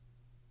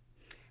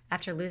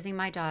After losing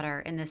my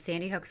daughter in the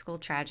Sandy Hook school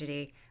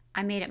tragedy,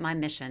 I made it my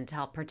mission to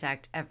help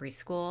protect every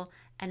school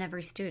and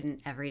every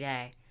student every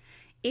day.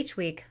 Each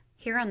week,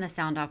 here on The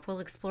Sound Off, we'll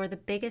explore the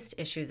biggest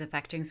issues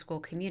affecting school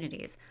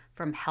communities,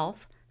 from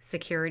health,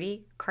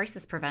 security,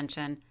 crisis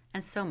prevention,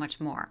 and so much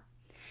more.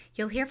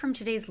 You'll hear from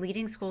today's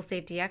leading school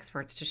safety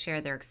experts to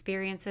share their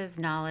experiences,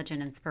 knowledge,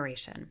 and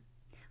inspiration.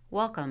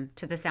 Welcome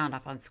to The Sound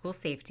Off on School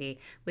Safety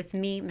with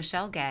me,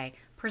 Michelle Gay,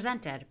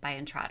 presented by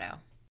Intrado.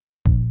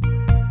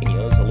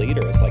 As a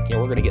leader, it's like,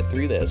 we're going to get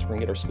through this. We're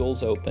going to get our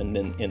schools open.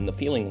 And the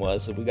feeling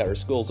was if we got our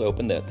schools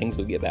open, that things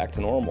would get back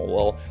to normal.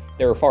 Well,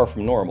 they were far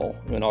from normal.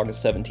 When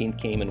August 17th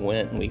came and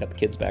went and we got the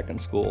kids back in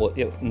school,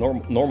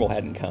 normal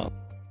hadn't come.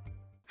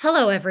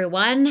 Hello,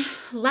 everyone.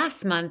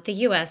 Last month, the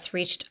U.S.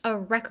 reached a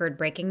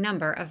record-breaking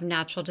number of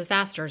natural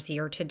disasters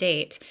year to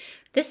date.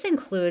 This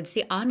includes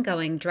the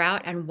ongoing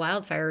drought and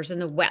wildfires in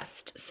the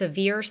West,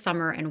 severe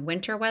summer and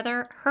winter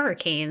weather,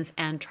 hurricanes,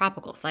 and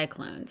tropical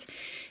cyclones.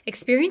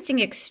 Experiencing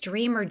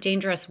extreme or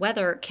dangerous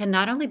weather can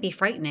not only be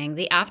frightening,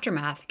 the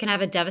aftermath can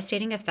have a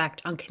devastating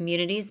effect on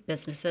communities,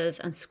 businesses,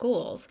 and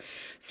schools.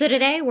 So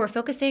today, we're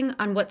focusing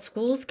on what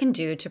schools can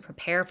do to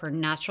prepare for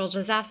natural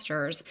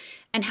disasters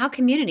and how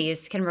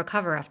communities can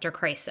recover after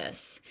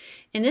crisis.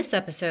 In this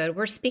episode,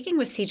 we're speaking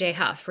with CJ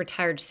Huff,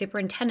 retired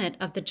superintendent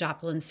of the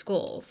Joplin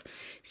schools.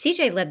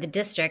 CJ led the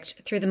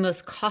district through the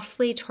most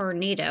costly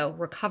tornado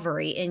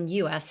recovery in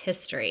U.S.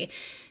 history.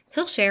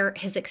 He'll share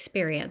his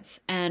experience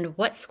and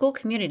what school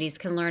communities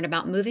can learn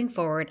about moving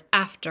forward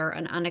after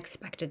an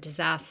unexpected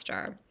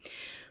disaster.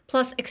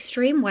 Plus,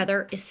 extreme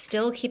weather is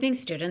still keeping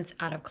students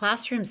out of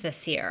classrooms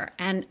this year,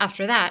 and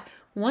after that,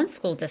 one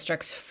school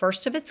district's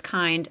first of its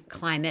kind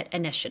climate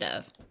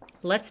initiative.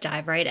 Let's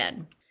dive right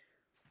in.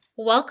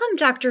 Welcome,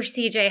 Dr.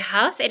 CJ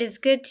Huff. It is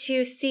good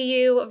to see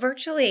you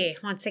virtually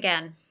once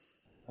again.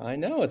 I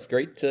know. It's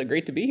great to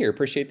be here.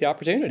 Appreciate the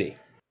opportunity.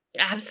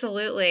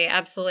 Absolutely.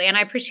 And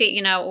I appreciate,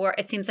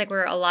 it seems like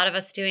we're a lot of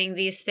us doing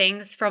these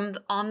things from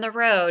on the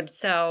road.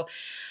 So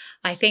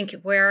I think,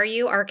 where are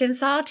you?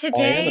 Arkansas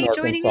today? I am in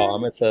Arkansas.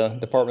 I'm at the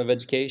Department of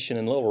Education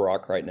in Little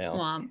Rock right now.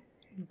 Well, I'm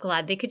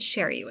glad they could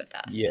share you with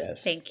us.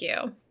 Yes. Thank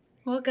you.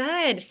 Well,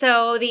 good.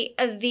 So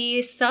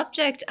the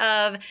subject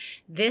of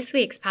this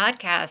week's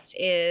podcast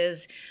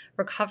is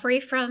recovery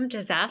from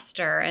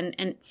disaster,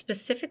 and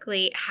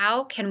specifically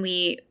how can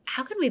we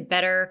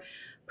better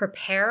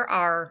prepare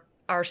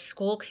our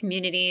school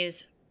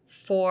communities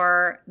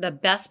for the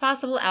best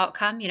possible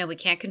outcome. We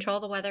can't control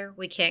the weather.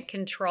 We can't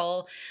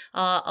control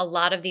a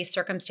lot of these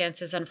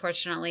circumstances,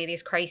 unfortunately,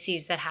 these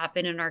crises that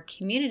happen in our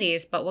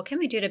communities. But what can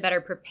we do to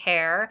better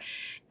prepare?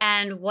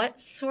 And what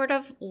sort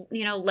of,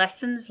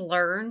 lessons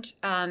learned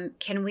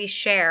can we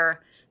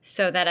share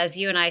so that, as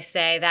you and I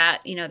say,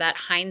 that, that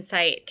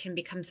hindsight can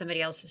become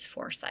somebody else's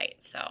foresight?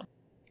 So.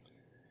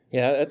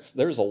 Yeah,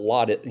 there's a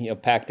lot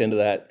packed into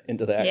that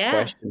Yeah.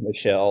 question,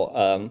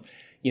 Michelle.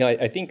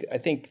 I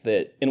think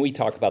that, and we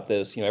talk about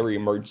this, every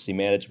emergency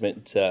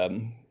management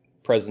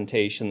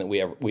presentation that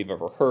we've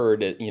ever heard,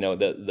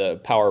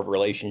 the power of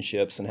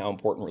relationships and how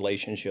important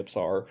relationships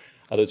are,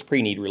 those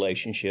pre-need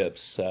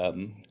relationships,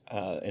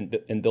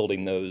 and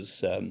building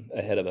those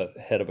ahead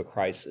of a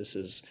crisis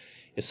is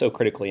so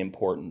critically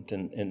important.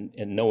 And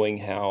knowing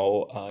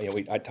how,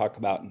 I talk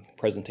about in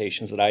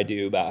presentations that I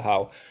do about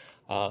how,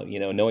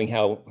 knowing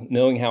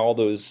how all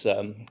those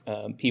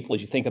people,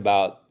 as you think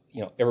about,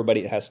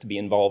 everybody has to be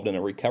involved in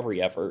a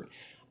recovery effort.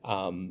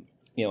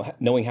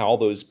 Knowing how all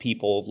those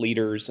people,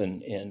 leaders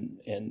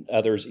and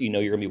others, you're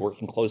going to be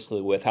working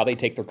closely with, how they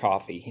take their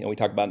coffee. We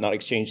talk about not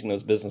exchanging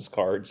those business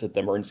cards at the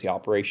Emergency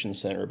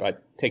Operations Center,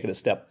 but take it a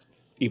step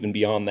even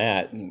beyond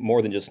that,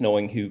 more than just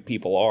knowing who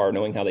people are,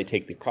 knowing how they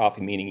take the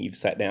coffee, meaning you've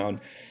sat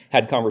down,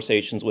 had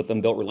conversations with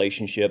them, built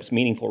relationships,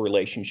 meaningful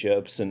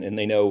relationships, and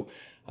they know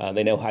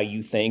how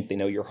you think, they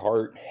know your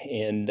heart,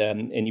 and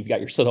you've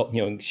got yourself,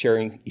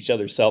 sharing each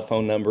other's cell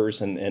phone numbers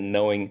and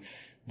knowing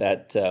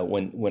that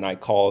when I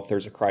call, if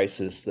there's a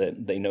crisis,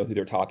 that they know who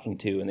they're talking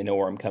to and they know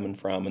where I'm coming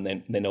from, and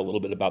then they know a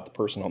little bit about the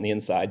person on the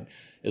inside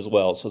as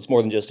well. So it's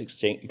more than just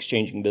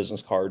exchanging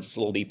business cards. It's a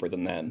little deeper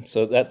than that.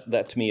 So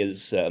that to me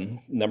is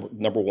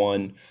number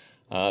one.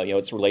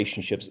 It's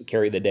relationships that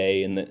carry the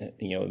day, and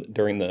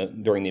during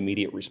the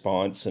immediate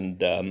response,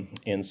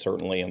 and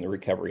certainly on the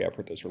recovery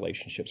effort, those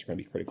relationships are going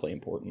to be critically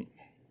important.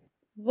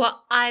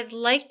 Well, I'd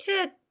like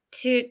to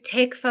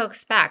take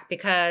folks back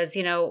because,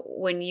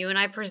 when you and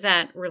I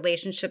present,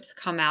 relationships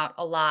come out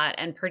a lot,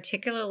 and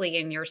particularly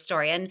in your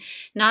story. And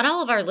not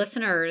all of our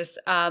listeners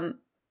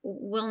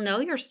will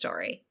know your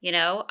story,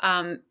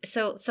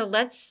 So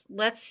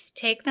let's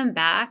take them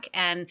back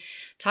and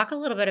talk a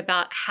little bit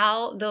about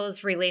how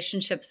those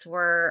relationships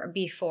were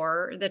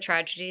before the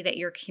tragedy that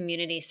your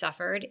community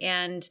suffered,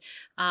 and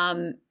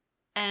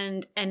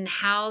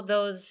how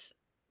those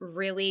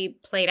really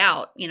played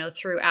out,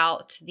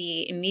 throughout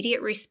the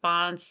immediate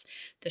response,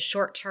 the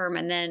short term,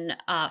 and then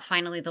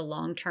finally the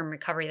long-term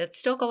recovery that's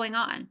still going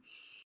on.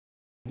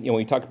 When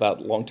we talk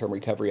about long-term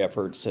recovery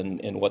efforts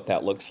and what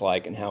that looks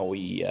like, and how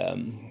we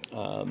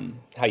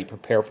how you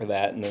prepare for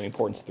that, and the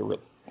importance of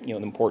the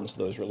importance of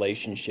those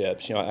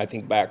relationships. I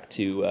think back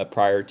to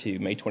prior to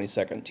May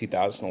 22nd,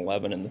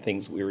 2011, and the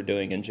things we were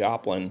doing in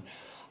Joplin.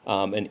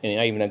 And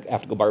I even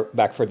have to go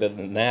back further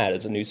than that.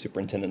 As a new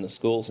superintendent of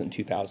schools in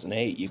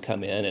 2008, you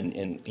come in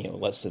and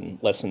less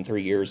than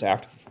 3 years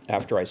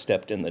after I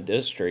stepped in the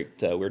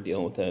district, we're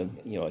dealing with a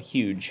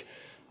huge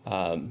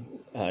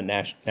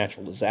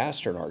natural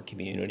disaster in our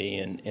community.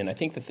 And I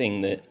think the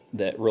thing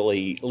that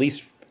really, at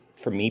least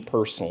for me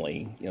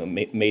personally,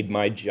 made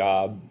my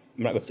job,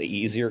 I'm not going to say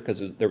easier,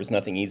 because there was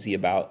nothing easy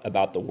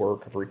about the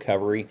work of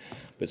recovery,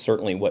 but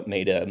certainly what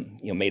made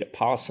it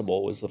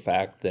possible was the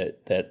fact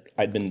that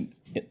I'd been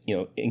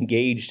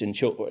engaged in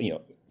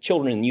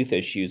children and youth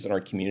issues in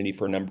our community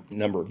for a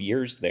number of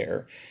years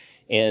there,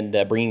 and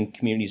bringing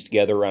communities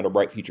together around a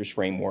Bright Futures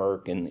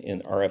framework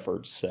and our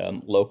efforts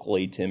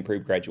locally to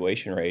improve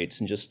graduation rates,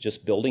 and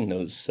just building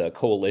those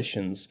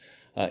coalitions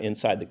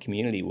inside the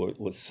community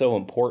was so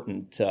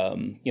important.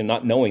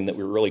 Not knowing that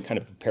we were really kind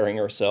of preparing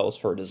ourselves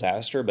for a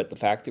disaster, but the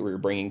fact that we were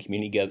bringing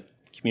community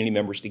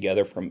members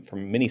together from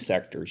many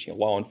sectors,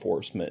 law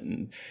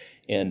enforcement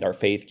and our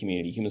faith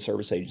community, human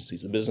service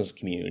agencies, the business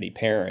community,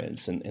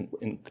 parents, and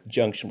in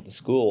conjunction with the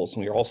schools.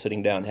 And we were all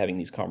sitting down having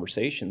these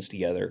conversations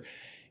together,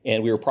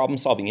 and we were problem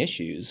solving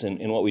issues.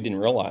 And what we didn't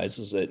realize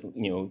was that,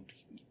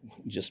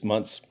 just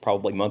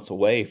probably months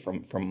away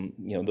from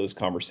those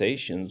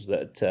conversations,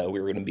 that we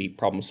were going to be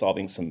problem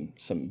solving some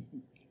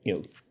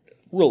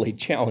really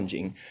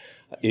challenging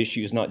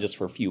issues, not just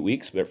for a few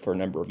weeks, but for a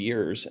number of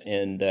years.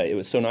 And it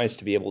was so nice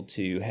to be able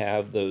to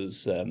have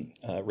those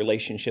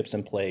relationships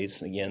in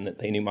place. And again, that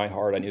they knew my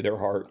heart, I knew their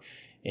heart.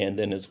 And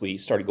then as we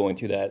started going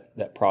through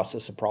that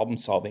process of problem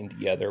solving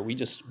together, we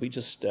just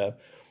did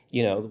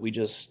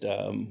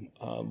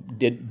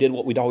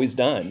what we'd always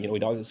done.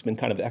 We'd always been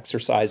kind of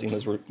exercising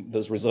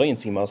those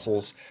resiliency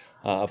muscles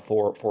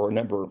for a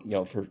number,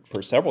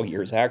 for several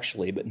years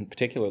actually, but in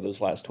particular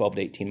those last 12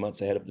 to 18 months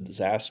ahead of the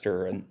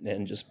disaster,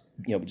 and just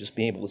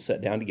being able to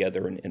sit down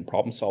together and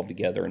problem solve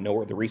together and know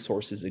where the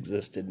resources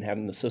existed, and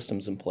having the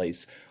systems in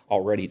place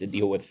already to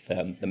deal with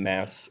the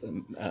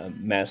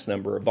mass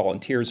number of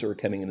volunteers who are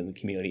coming into the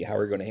community, how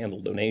we're going to handle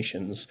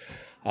donations,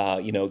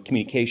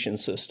 communication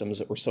systems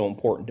that were so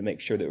important to make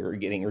sure that we were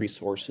getting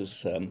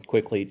resources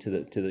quickly to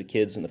the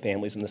kids and the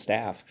families and the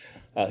staff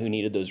who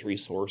needed those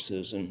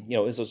resources. And it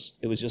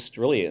was just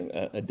really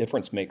a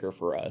difference maker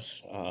for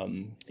us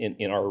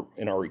in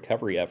our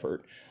recovery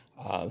effort.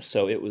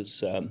 So it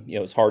was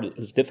as hard,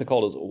 as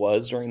difficult as it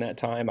was during that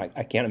time.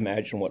 I can't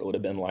imagine what it would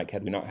have been like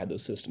had we not had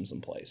those systems in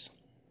place.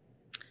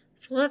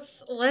 So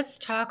let's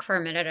talk for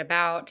a minute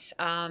about.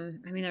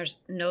 There's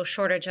no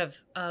shortage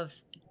of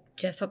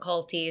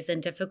difficulties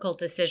and difficult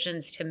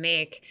decisions to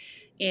make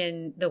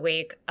in the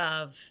wake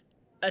of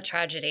a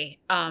tragedy.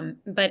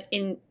 But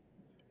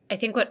I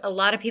think what a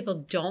lot of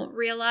people don't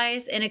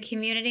realize in a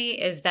community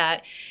is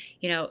that,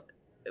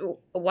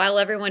 while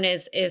everyone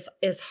is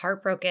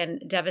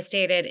heartbroken,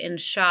 devastated, in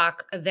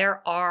shock,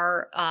 there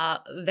are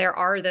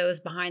those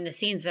behind the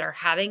scenes that are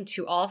having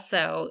to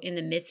also, in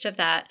the midst of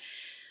that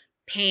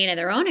pain and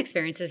their own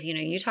experiences,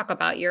 you talk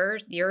about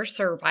your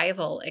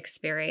survival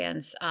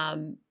experience,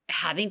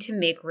 having to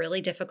make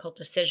really difficult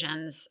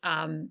decisions,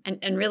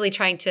 and really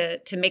trying to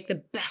make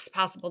the best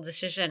possible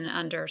decision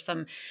under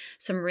some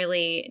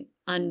really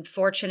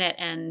unfortunate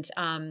and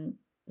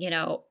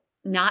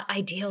not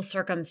ideal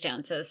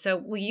circumstances. So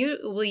will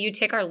you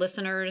take our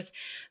listeners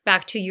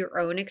back to your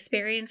own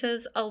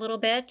experiences a little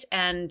bit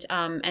and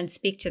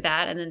speak to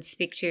that, and then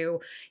speak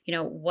to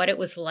what it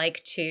was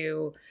like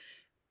to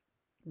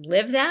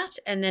live that,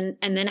 and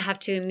then have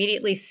to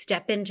immediately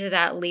step into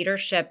that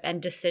leadership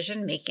and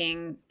decision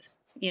making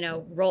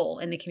role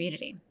in the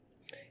community?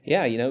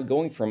 Yeah,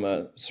 going from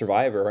a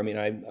survivor,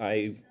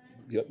 I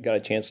got a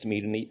chance to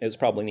meet it was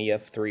probably an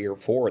EF3 or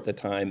 4 at the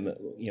time,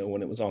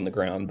 when it was on the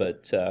ground,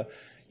 but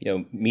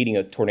meeting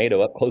a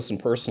tornado up close and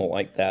personal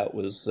like that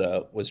was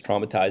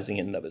traumatizing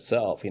in and of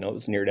itself. It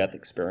was a near-death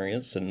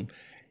experience, and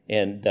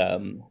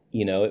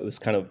it was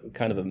kind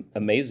of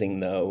amazing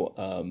though,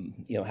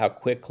 how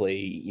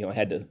quickly I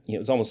had to. It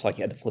was almost like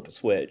you had to flip a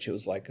switch. It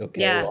was like,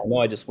 okay, Yeah. well, I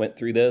know I just went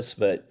through this,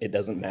 but it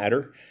doesn't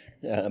matter.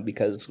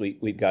 Because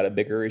we've got a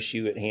bigger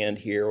issue at hand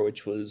here,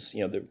 which was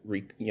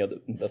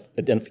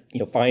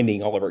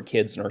finding all of our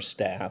kids and our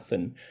staff,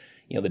 and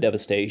the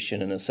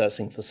devastation, and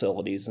assessing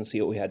facilities and see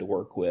what we had to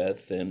work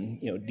with,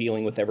 and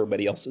dealing with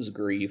everybody else's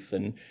grief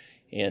and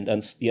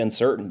the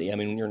uncertainty.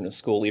 When you're in a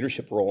school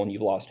leadership role and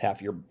you've lost half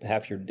your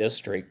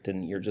district,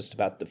 and you're just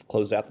about to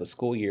close out the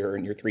school year,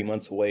 and you're 3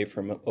 months away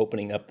from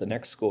opening up the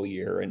next school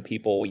year, and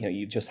people,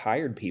 you've just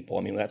hired people.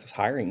 That's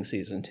hiring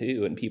season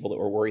too, and people that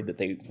were worried that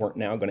they weren't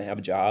now going to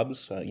have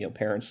jobs.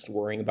 Parents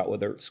worrying about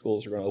whether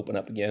schools are going to open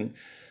up again.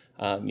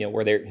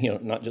 Where they're,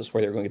 not just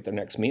where they're going to get their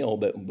next meal,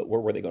 but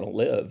where were they going to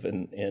live,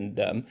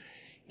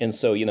 and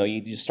so,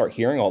 you just start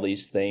hearing all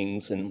these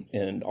things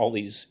and all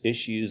these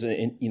issues,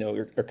 and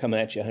are coming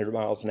at you 100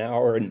 miles an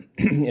hour, and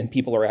and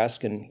people are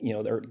asking,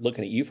 they're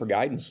looking at you for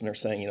guidance, and they're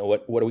saying,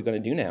 what are we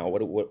going to do now?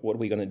 What are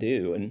we going to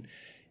do?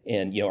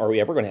 And are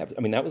we ever going to have?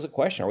 I mean, that was a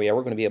question. Are we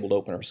ever going to be able to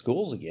open our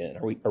schools again?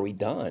 Are we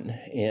done?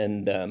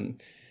 And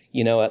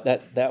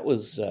that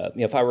was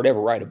if I were to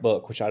ever write a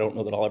book, which I don't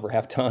know that I'll ever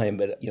have time,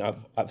 but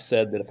I've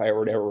said that if I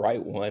were to ever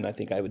write one, I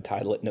think I would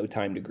title it "No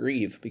Time to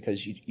Grieve,"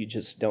 because you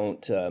just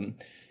don't.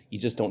 You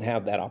just don't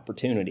have that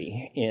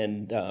opportunity,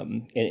 and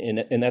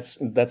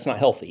that's not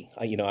healthy.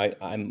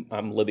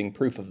 I'm living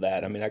proof of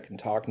that. I mean, I can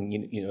talk, and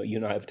you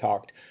and I have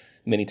talked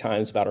many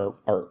times about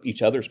our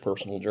each other's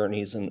personal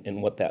journeys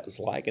and what that was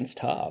like. And it's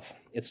tough.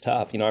 It's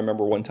tough. I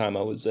remember one time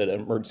I was at an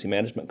emergency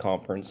management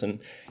conference, and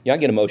I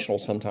get emotional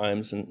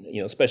sometimes, and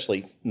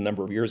especially a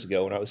number of years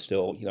ago when I was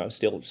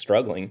still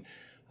struggling.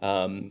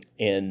 I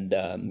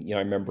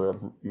remember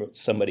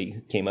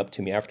somebody came up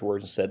to me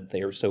afterwards and said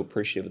they were so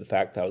appreciative of the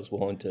fact that I was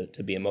willing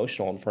to be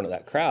emotional in front of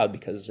that crowd,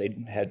 because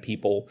they'd had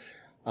people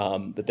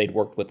that they'd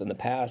worked with in the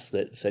past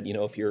that said,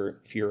 if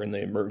you're in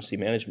the emergency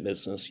management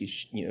business,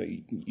 if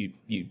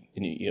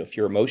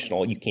you're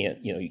emotional, you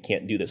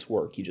can't do this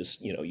work. You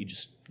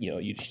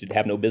should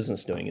have no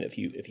business doing it if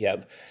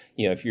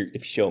you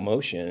show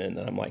emotion. And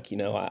I'm like,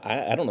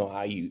 I don't know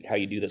how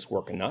you do this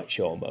work and not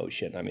show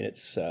emotion. I mean,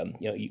 it's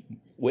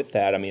with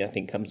that, I mean, I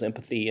think comes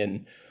empathy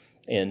and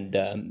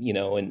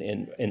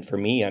for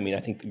me, I mean, I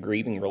think the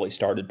grieving really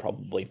started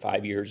probably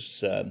 5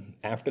 years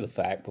after the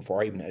fact,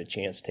 before I even had a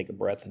chance to take a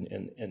breath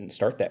and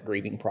start that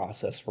grieving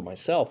process for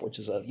myself, which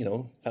is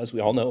as we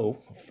all know,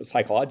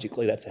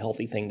 psychologically, that's a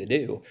healthy thing to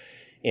do.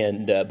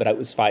 But it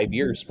was 5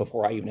 years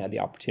before I even had the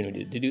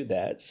opportunity to do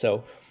that.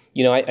 So,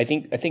 I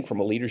think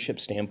from a leadership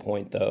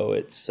standpoint, though,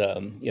 it's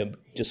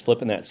just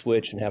flipping that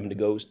switch and having to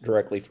go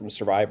directly from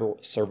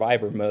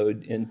survivor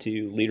mode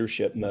into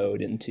leadership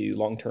mode into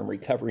long-term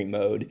recovery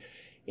mode,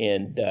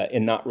 and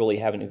not really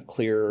having a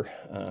clear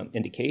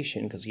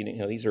indication, because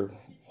these are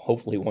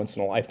hopefully once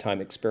in a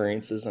lifetime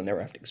experiences. I never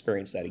have to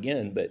experience that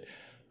again, but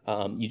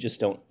you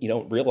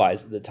don't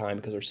realize at the time,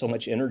 because there's so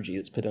much energy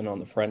that's put in on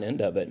the front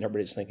end of it, and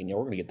everybody's thinking, we're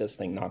going to get this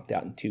thing knocked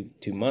out in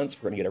two months.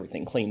 We're going to get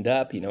everything cleaned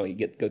up. You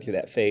go through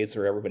that phase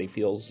where everybody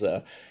feels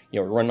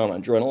running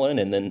on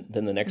adrenaline, and then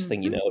the next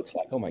thing you know, it's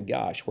like, oh my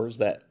gosh, where's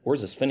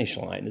this finish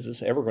line? Is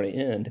this ever going to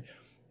end?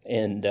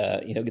 And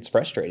it gets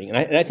frustrating.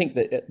 And I think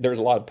that there's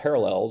a lot of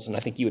parallels, and I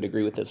think you would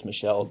agree with this,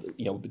 Michelle,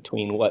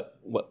 between what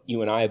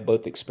you and I have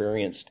both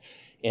experienced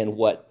and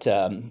what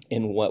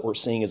we're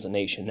seeing as a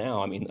nation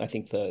now. I mean, I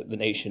think the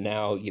nation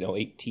now,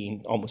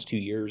 18, almost 2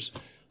 years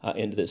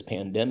into this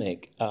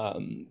pandemic,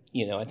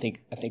 I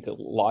think a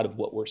lot of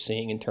what we're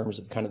seeing in terms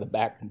of kind of the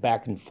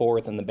back and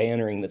forth and the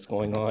bannering that's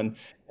going on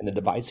and the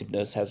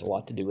divisiveness has a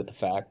lot to do with the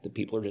fact that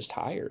people are just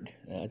tired.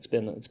 It's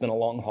been a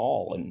long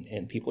haul,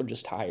 and people are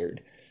just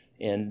tired.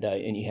 And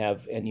you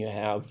have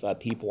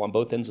people on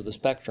both ends of the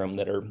spectrum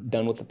that are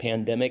done with the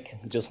pandemic,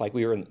 just like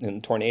we were in the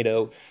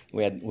tornado.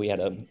 We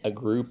had a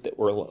group that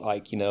were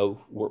like,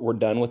 we're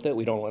done with it.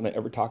 We don't want to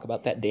ever talk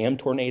about that damn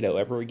tornado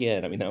ever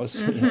again. I mean, that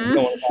was we don't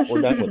want to talk,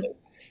 we're done with it.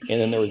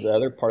 And then there was the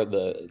other part of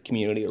the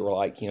community that were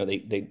like, they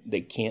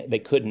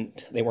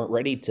weren't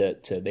ready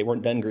they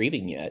weren't done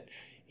grieving yet.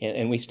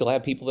 And we still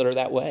have people that are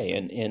that way.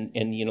 And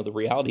the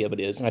reality of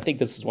it is, and I think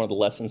this is one of the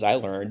lessons I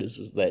learned,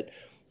 is that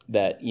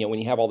when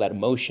you have all that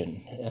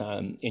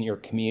emotion in your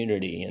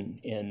community, and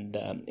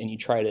you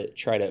try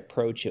to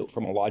approach it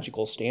from a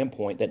logical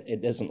standpoint, that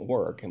it doesn't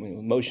work. I mean,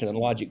 emotion and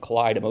logic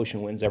collide.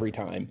 Emotion wins every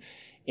time.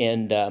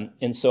 And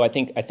so I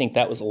think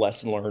that was a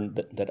lesson learned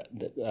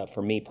that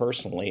for me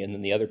personally. And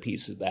then the other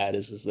piece of that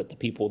is that the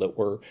people that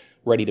were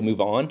ready to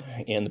move on,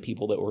 and the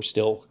people that were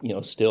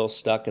still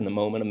stuck in the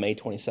moment of May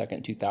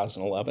 22nd,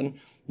 2011,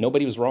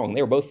 nobody was wrong.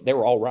 They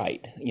were all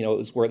right. It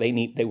was where they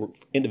were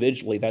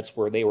individually, that's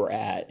where they were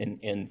at.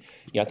 And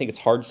I think it's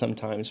hard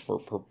sometimes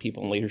for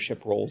people in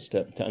leadership roles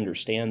to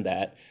understand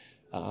that.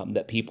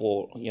 That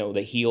people,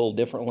 they heal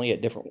differently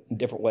at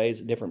different ways,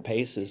 at different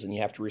paces, and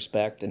you have to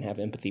respect and have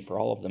empathy for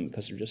all of them,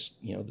 because they're just,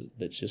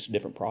 it's just a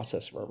different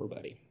process for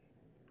everybody.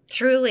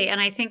 Truly.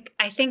 And I think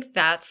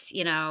that's,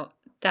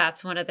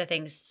 that's one of the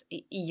things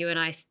you and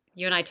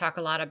I talk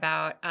a lot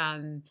about,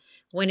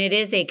 when it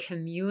is a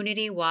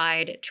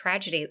community-wide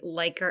tragedy,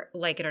 like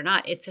it or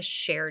not, it's a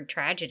shared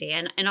tragedy.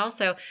 And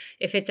also,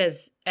 if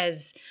it's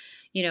as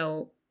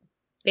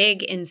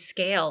big in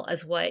scale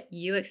as what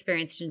you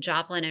experienced in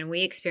Joplin and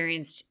we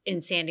experienced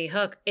in Sandy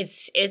Hook,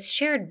 it's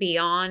shared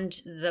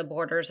beyond the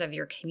borders of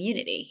your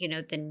community.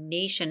 The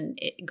nation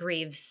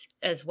grieves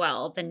as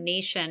well. The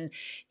nation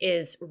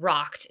is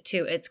rocked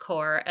to its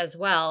core as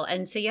well.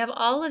 And so you have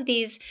all of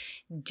these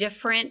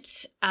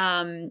different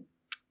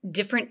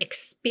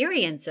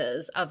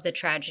experiences of the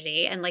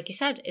tragedy. And like you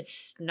said,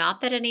 it's not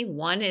that any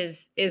one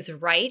is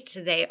right.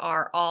 They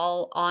are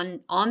all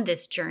on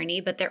this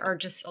journey, but there are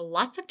just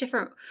lots of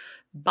different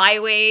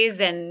byways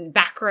and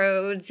back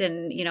roads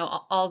and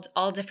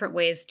all different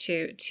ways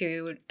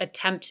to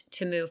attempt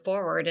to move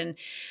forward. And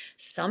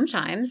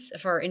sometimes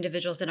for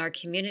individuals in our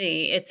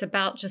community, it's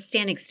about just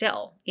standing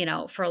still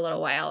for a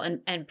little while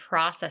and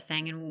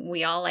processing. And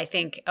we all, I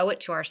think, owe it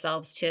to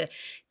ourselves to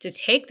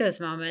take those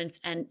moments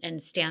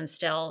and stand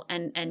still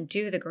and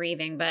do the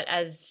grieving. But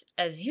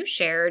as you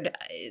shared,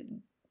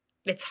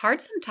 it's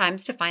hard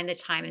sometimes to find the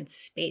time and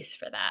space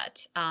for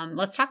that.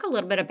 Let's talk a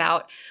little bit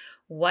about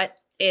what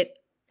it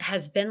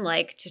has been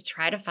like to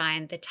try to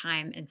find the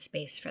time and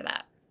space for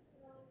that.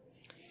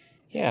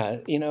 Yeah,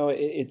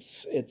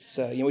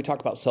 we talk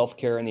about self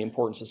care and the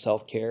importance of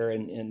self care,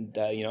 and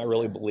I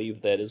really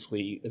believe that as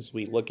we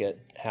look at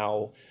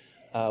how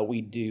we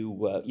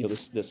do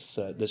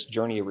this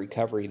journey of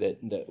recovery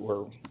that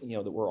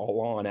we're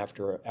all on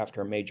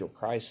after a major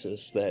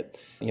crisis, that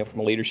from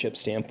a leadership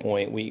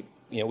standpoint, we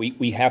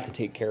have to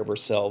take care of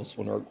ourselves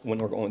when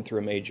we're going through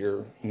a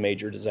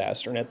major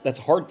disaster, and that's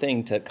a hard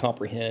thing to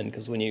comprehend,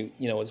 because when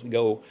as we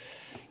go,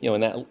 you're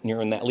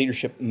in that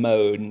leadership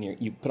mode, and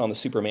you put on the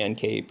Superman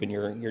cape, and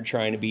you're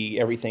trying to be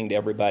everything to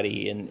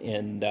everybody,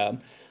 and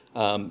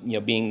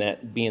being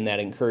that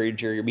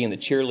encourager, you're being the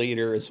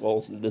cheerleader as well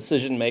as the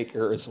decision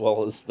maker, as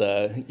well as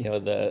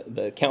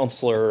the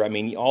counselor. I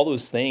mean, all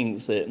those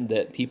things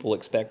that people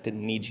expect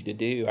and need you to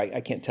do.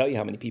 I can't tell you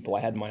how many people I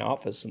had in my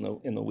office in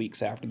the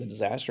weeks after the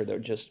disaster that were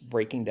just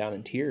breaking down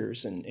in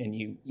tears, and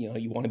you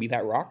want to be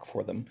that rock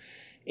for them,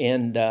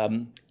 and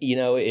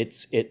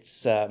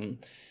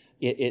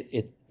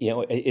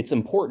it's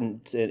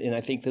important, and I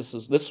think this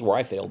is where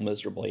I failed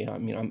miserably. I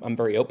mean, I'm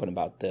very open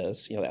about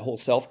this. That whole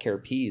self-care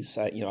piece.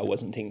 I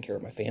wasn't taking care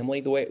of my family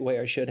the way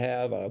I should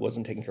have. I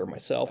wasn't taking care of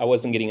myself. I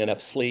wasn't getting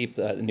enough sleep.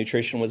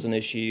 Nutrition was an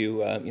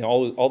issue.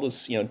 All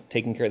those,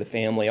 taking care of the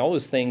family, all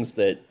those things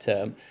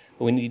that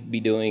we need to be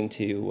doing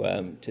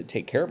to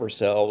take care of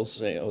ourselves.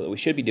 That we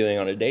should be doing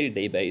on a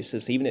day-to-day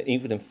basis, even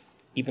if.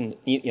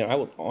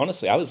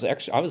 Honestly, I was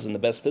in the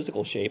best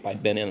physical shape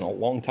I'd been in a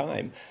long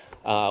time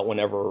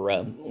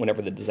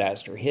whenever the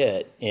disaster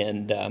hit,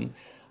 and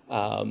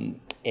I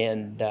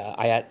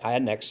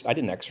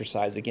didn't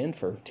exercise again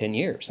for 10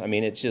 years. I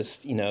mean, it's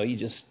just you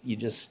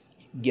just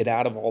get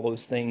out of all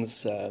those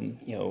things,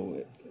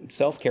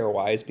 self-care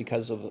wise,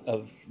 because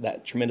of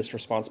that tremendous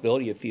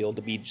responsibility you feel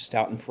to be just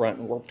out in front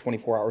and work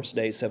 24 hours a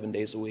day, 7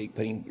 days a week,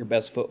 putting your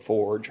best foot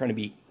forward, trying to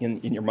be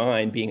in your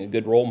mind, being a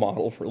good role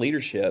model for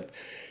leadership.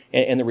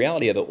 And the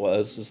reality of it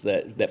is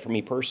that for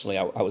me personally,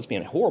 I was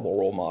being a horrible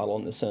role model,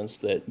 in the sense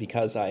that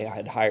because I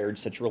had hired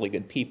such really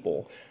good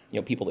people,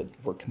 people that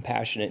were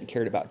compassionate and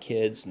cared about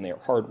kids, and they were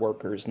hard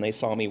workers, and they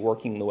saw me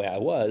working the way I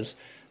was,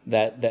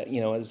 that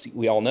as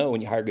we all know, when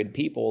you hire good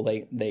people,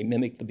 they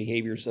mimic the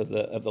behaviors of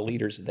the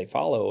leaders that they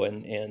follow,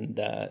 and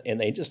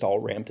they just all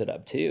ramped it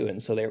up too.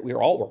 And so we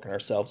were all working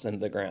ourselves into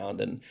the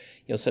ground, and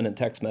sending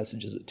text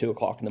messages at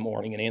 2:00 in the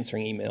morning, and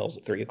answering emails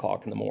at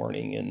 3:00 in the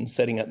morning, and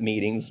setting up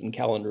meetings and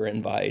calendar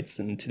invites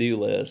and to-do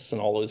lists and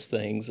all those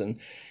things, and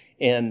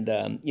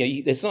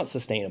it's not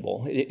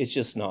sustainable. It's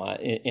just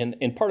not.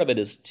 And part of it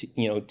is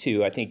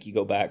too. I think you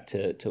go back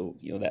to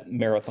that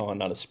marathon,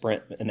 not a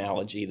sprint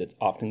analogy that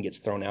often gets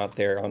thrown out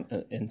there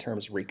in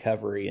terms of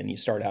recovery. And you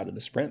start out at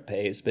a sprint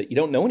pace, but you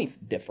don't know any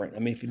different. I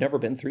mean, if you've never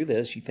been through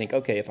this, you think,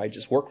 okay, if I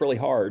just work really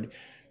hard,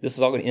 this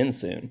is all going to end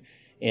soon.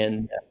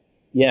 And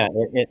yeah,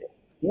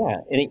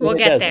 We'll it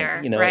get doesn't.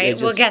 there, right?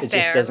 We'll get It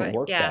just there, doesn't but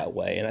work yeah. that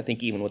way. And I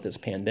think even with this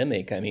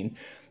pandemic, I mean,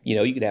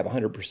 you could have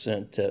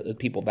 100% of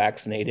people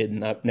vaccinated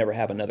and never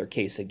have another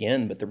case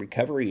again, but the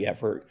recovery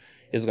effort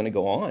is going to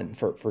go on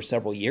for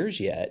several years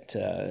yet.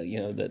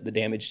 The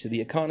damage to the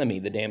economy,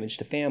 the damage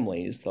to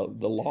families, the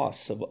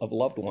loss of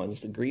loved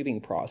ones, the grieving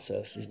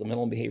processes, the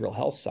mental and behavioral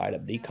health side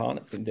of the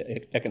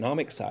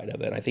economic side of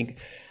it. I think,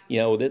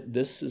 that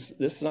this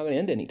is not going to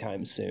end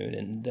anytime soon.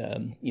 And,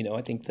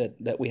 I think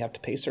that we have to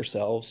pace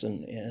ourselves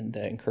and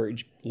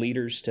encourage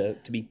leaders to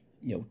be,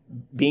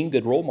 being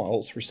good role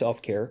models for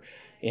self-care,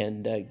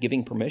 and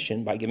giving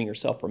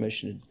yourself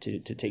permission to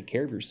take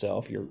care of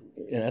yourself. You're,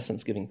 in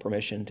essence, giving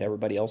permission to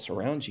everybody else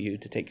around you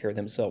to take care of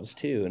themselves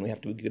too, and we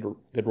have to be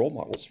good role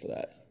models for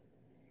that.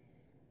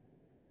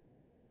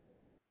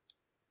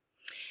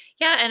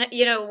 Yeah, and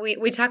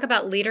we talk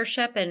about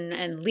leadership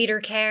and leader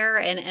care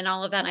and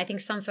all of that. And I think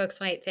some folks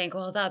might think,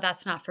 well,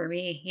 that's not for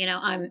me.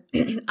 I'm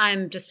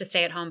I'm just a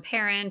stay-at-home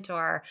parent,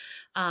 or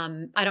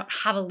I don't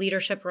have a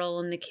leadership role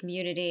in the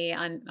community.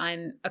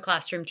 I'm a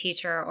classroom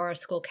teacher, or a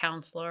school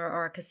counselor,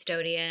 or a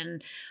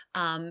custodian.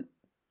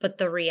 But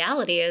the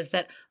reality is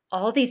that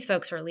all these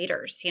folks are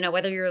leaders,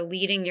 whether you're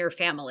leading your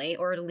family,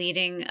 or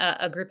leading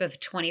a group of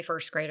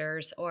 21st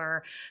graders,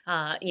 or,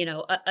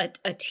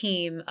 a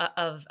team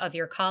of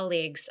your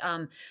colleagues.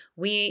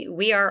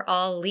 We are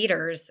all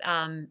leaders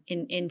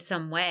in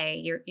some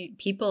way.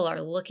 People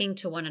are looking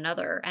to one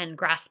another and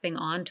grasping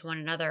on to one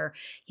another,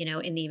 in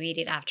the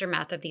immediate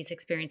aftermath of these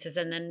experiences,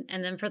 and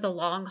then for the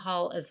long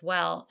haul as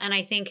well. And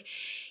I think,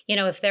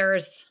 if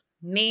there's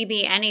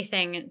maybe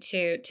anything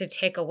to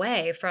take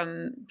away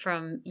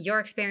from your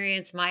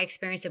experience, my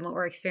experience, and what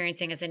we're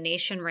experiencing as a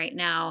nation right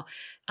now,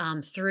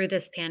 through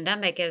this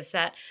pandemic, is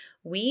that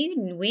we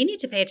need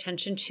to pay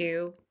attention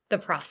to the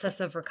process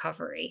of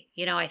recovery.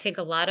 I think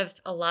a lot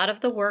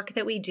of the work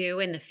that we do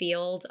in the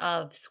field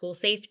of school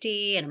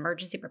safety and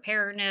emergency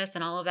preparedness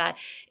and all of that,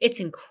 it's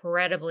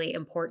incredibly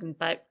important,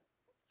 but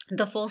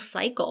the full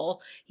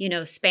cycle,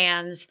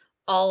 spans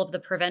all of the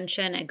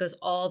prevention. It goes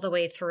all the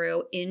way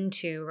through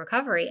into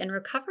recovery. And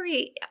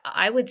recovery,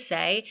 I would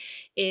say,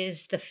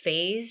 is the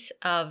phase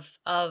of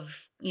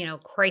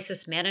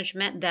crisis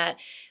management that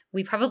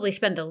we probably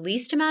spend the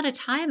least amount of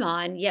time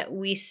on, yet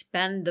we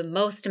spend the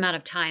most amount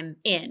of time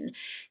in.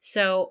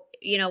 So,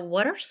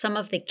 what are some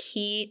of the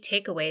key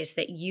takeaways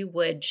that you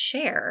would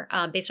share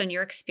based on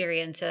your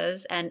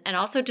experiences and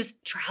also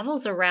just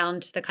travels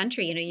around the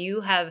country? You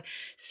have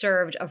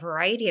served a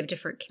variety of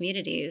different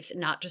communities,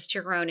 not just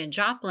your own in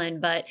Joplin,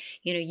 but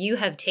you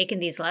have taken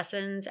these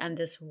lessons and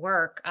this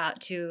work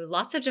to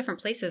lots of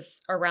different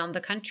places around the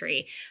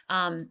country.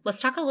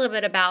 Let's talk a little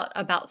bit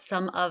about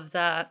some of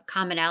the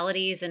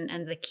commonalities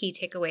and the key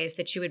takeaways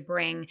that you would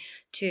bring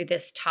to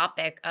this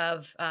topic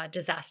of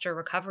disaster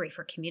recovery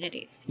for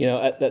communities.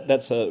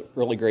 That's a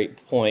really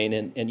great point.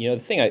 And the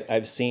thing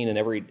I've seen in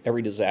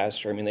every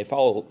disaster, I mean, they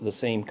follow the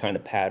same kind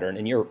of pattern.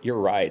 And you're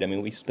right. I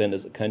mean, we spend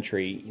as a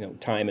country,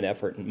 time and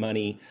effort and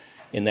money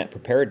in that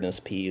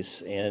preparedness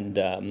piece, and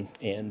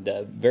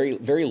very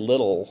very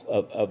little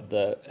of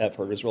the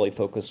effort is really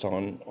focused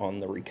on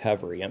the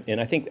recovery. And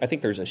I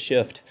think there's a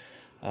shift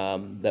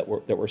that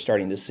we're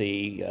starting to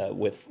see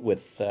with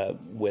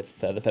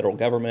the federal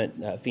government,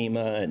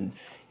 FEMA,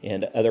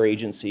 and other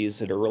agencies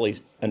that are really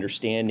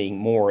understanding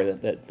more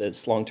that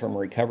this long-term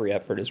recovery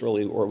effort is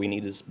really where we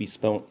need to be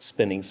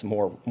spending some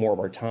more of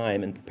our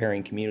time and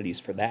preparing communities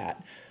for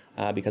that.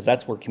 Because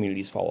that's where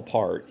communities fall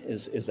apart,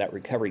 is that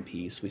recovery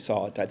piece. We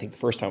saw it, I think the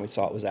first time we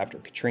saw it was after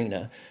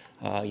Katrina,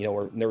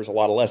 where there was a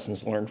lot of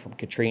lessons learned from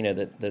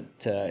Katrina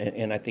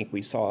and I think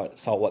we saw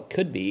what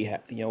could be,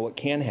 what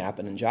can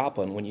happen in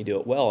Joplin when you do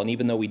it well. And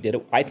even though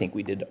I think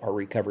we did our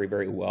recovery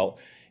very well,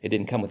 it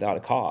didn't come without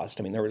a cost.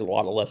 I mean, there were a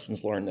lot of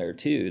lessons learned there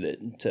too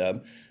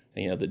that,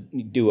 the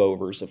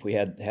do-overs, if we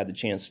had the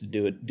chance to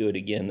do it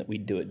again, that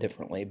we'd do it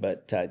differently.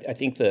 But I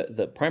think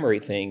the primary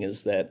thing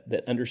is that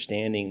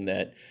understanding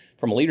that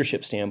from a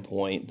leadership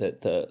standpoint,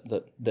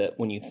 that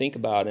when you think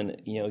about, and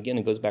again,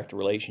 it goes back to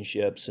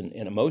relationships and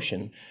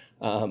emotion.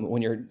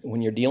 When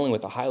you're dealing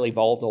with a highly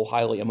volatile,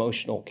 highly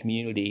emotional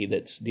community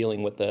that's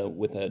dealing with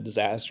a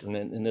disaster,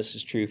 and this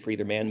is true for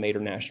either man-made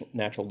or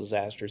natural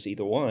disasters,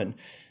 either one,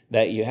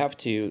 that you have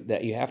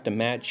to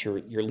match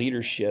your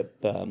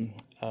leadership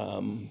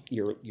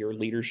your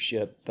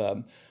leadership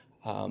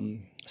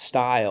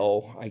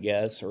style, I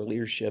guess, or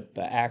leadership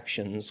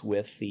actions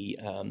with the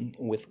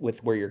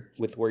with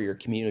where your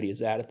community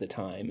is at the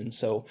time. And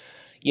so,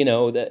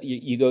 that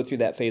you go through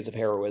that phase of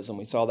heroism.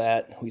 We saw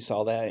that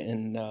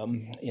in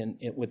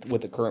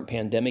with the current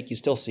pandemic. You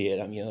still see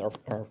it. I mean,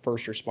 our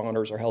first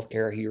responders, our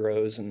healthcare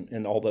heroes,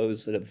 and all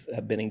those that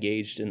have been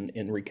engaged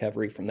in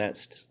recovery from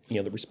that.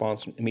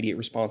 The immediate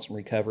response and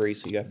recovery.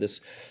 So you have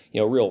this,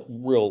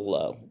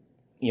 real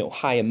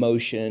high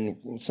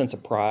emotion, sense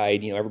of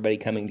pride, everybody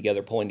coming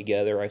together, pulling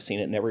together. I've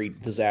seen it in every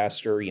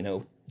disaster,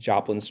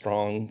 Joplin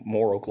strong,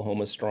 Moore,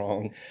 Oklahoma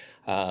strong,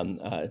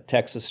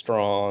 Texas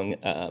strong,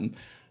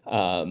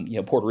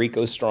 Puerto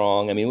Rico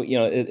strong. I mean,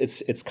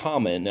 it's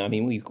common. I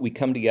mean, we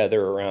come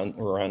together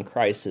around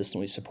crisis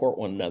and we support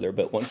one another.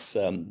 But once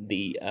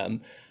the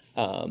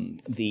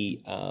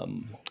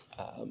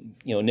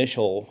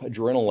initial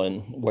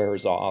adrenaline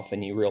wears off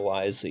and you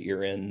realize that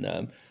you're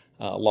in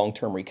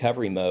long-term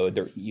recovery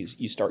mode,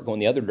 you start going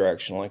the other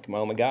direction. Like,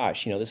 oh my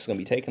gosh, this is going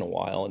to be taking a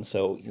while, and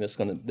so this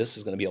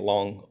is going to be a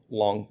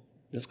long.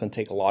 This is going to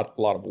take a lot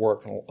of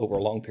work over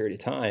a long period of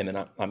time, and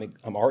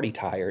I'm already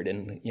tired.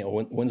 And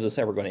when's this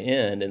ever going to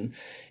end? And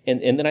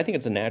then I think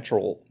it's a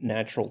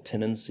natural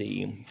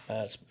tendency,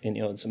 and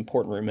it's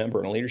important to remember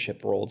in a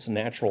leadership role.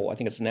 I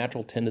think it's a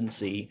natural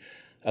tendency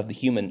of the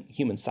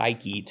human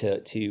psyche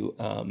to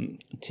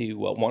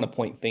want to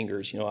point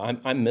fingers.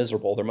 I'm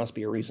miserable. There must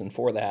be a reason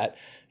for that.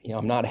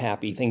 I'm not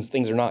happy.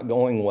 Things are not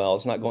going well.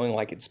 It's not going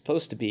like it's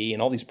supposed to be.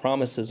 And all these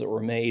promises that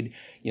were made.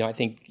 I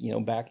think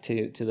back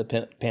to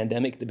the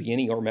pandemic at the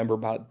beginning. I remember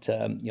about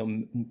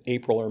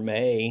April or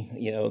May.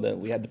 That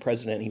we had the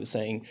president. He was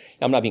saying,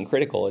 I'm not being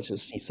critical. It's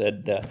just he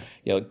said,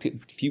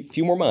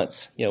 few more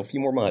months. Few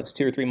more months,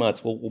 2 or 3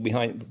 months. We'll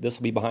behind. This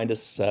will be behind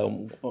us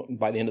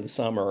by the end of the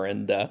summer.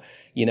 And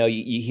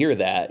you hear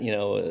that.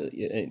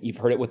 You've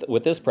heard it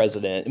with this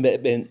president.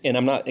 And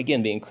I'm not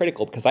again being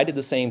critical because I did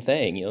the same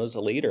thing. As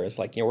a leader, it's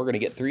like we're going to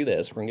get through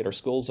this. We're going to get our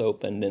schools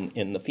opened,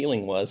 and the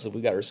feeling was if we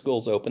got our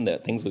schools open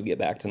that things would get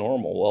back to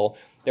normal. Well,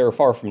 they were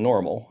far from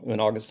normal. When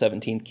August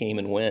 17th came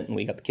and went, and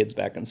we got the kids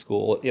back in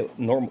school,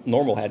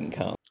 normal hadn't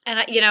come. And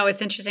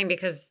it's interesting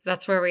because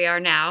that's where we are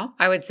now,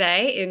 I would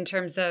say, in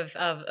terms of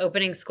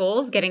opening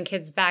schools, getting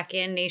kids back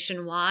in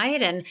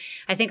nationwide. And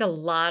I think a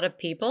lot of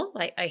people,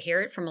 I hear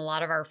it from a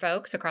lot of our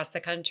folks across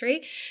the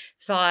country,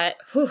 thought,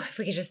 if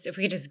we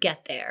could just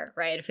get there,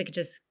 right? If we could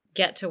just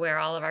get to where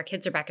all of our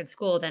kids are back in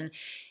school, then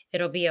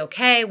it'll be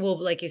okay. We'll,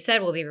 like you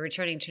said, we'll be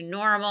returning to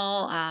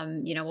normal.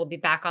 We'll be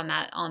back on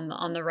that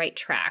on the right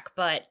track.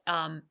 But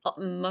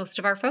most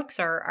of our folks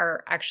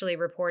are actually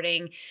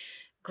reporting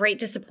great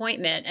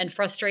disappointment and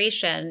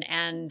frustration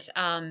and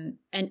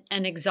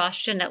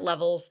exhaustion at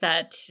levels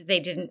that they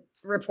didn't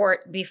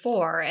report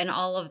before, and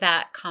all of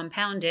that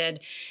compounded,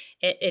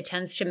 it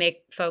tends to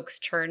make folks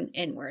turn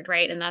inward,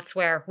 right? And that's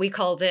where we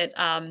called it,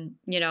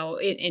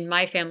 in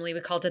my family,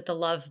 we called it the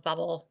love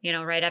bubble.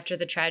 Right after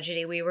the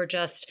tragedy, we were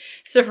just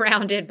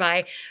surrounded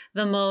by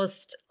the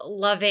most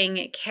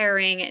loving,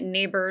 caring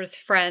neighbors,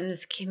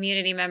 friends,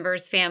 community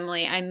members,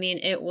 family. I mean,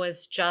 it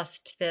was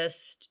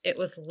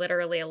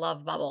literally a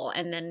love bubble.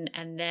 And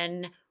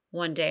then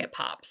one day it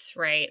pops,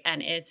 right?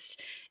 And it's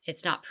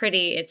not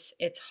pretty.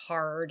 It's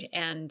hard.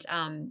 And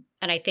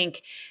I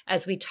think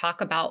as we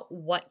talk about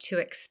what to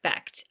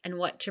expect and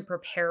what to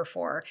prepare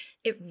for,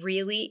 it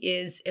really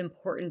is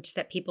important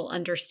that people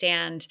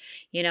understand,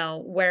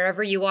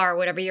 wherever you are,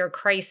 whatever your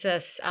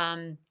crisis,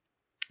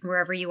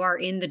 wherever you are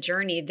in the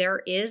journey, there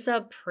is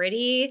a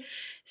pretty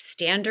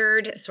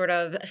standard sort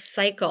of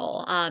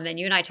cycle. And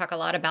you and I talk a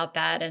lot about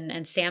that.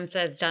 And Sam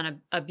has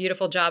done a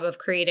beautiful job of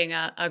creating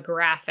a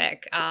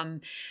graphic.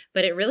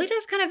 But it really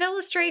does kind of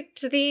illustrate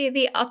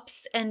the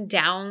ups and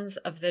downs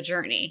of the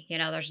journey.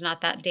 There's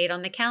not that date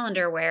on the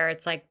calendar where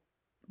it's like,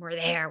 we're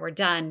there, we're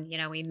done,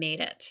 we made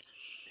it.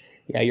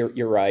 Yeah,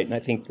 you're right. And I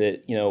think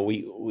that,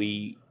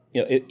 we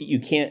you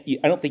can't.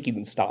 I don't think you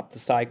can stop the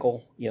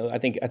cycle. I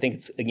think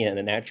it's again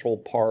a natural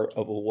part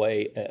of a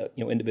way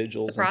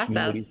individuals and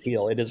communities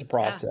heal. It is a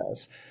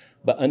process,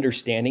 but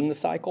understanding the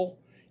cycle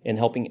and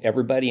helping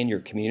everybody in your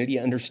community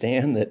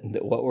understand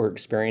that what we're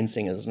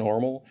experiencing is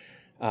normal,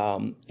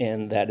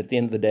 and that at the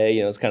end of the day,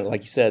 it's kind of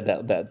like you said,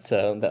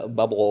 that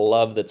bubble of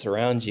love that's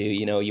around you.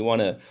 You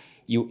want to.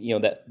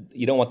 That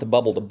you don't want the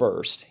bubble to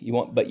burst. You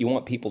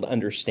want people to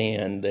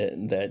understand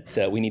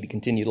that we need to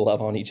continue to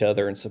love on each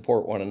other and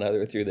support one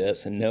another through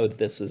this, and know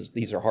that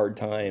these are hard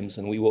times,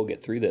 and we will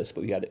get through this.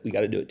 But we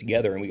got to do it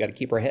together, and we got to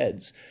keep our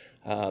heads.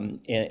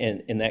 And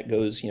that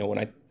goes. When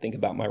I think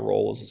about my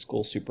role as a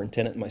school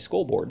superintendent in my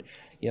school board,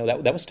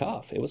 that was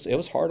tough. It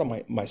was hard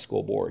on my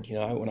school board.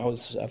 When I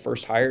was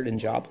first hired in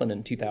Joplin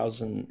in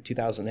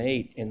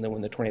 2008, and then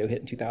when the tornado hit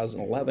in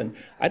 2011,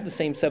 I had the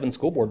same 7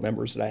 school board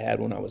members that I had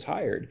when I was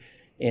hired.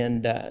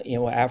 And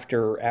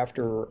after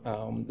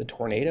the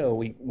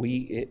tornado,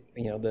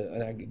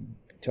 and I could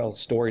tell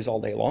stories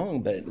all day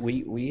long, but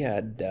we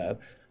had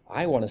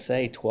I want to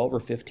say 12 or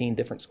 15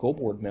 different school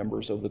board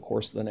members over the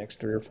course of the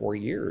next 3 or 4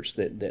 years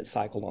that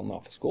cycled on and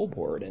off a school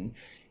board, and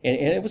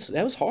that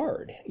was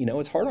hard.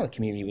 It's hard on a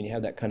community when you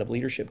have that kind of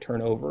leadership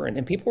turnover,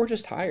 and people were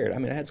just tired. I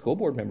mean, I had school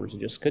board members who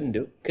just couldn't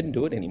do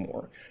it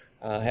anymore.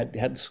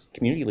 Had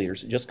community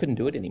leaders that just couldn't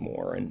do it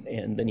anymore,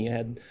 and then you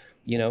had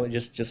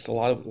just a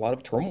lot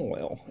of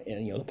turmoil,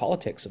 and the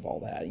politics of all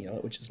that,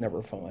 which is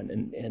never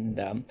fun,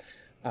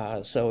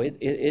 so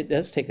it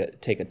does take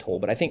a toll.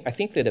 But I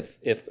think that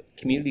if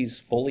communities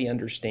fully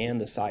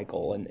understand the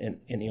cycle, and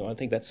I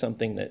think that's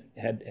something that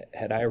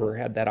had I ever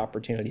had that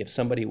opportunity, if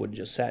somebody would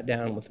just sat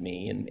down with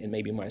me and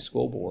maybe my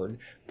school board,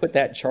 put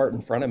that chart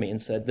in front of me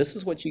and said, this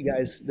is what you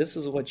guys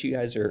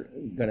are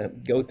going to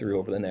go through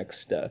over the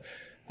next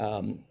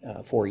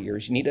 4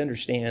 years. You need to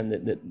understand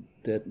that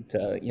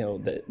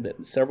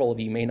several of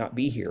you may not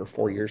be here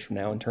 4 years from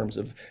now, in terms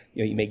of,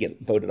 you may get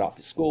voted off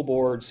the school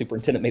board,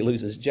 superintendent may lose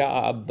his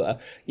job,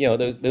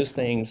 those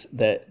things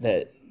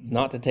that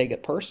not to take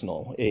it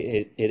personal.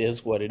 It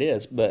is what it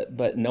is,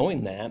 but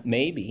knowing that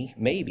maybe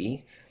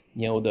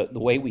the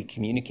way we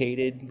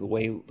communicated, the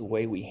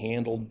way we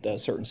handled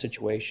certain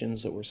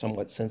situations that were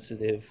somewhat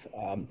sensitive,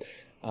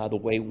 the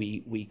way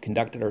we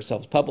conducted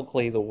ourselves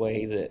publicly, the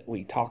way that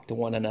we talked to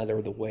one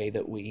another, the way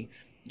that we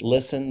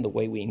listened, the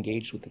way we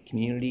engaged with the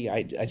community.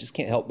 I just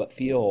can't help but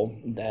feel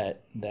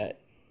that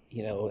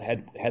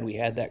had we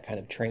had that kind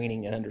of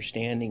training and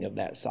understanding of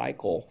that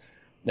cycle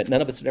that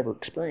none of us had ever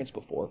experienced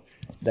before,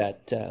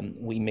 that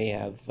we may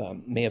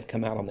have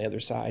come out on the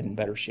other side in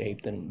better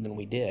shape than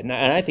we did. And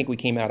I think we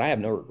came out. I have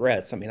no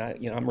regrets. I mean,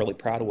 I'm really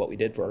proud of what we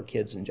did for our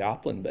kids in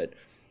Joplin,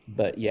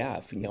 but yeah,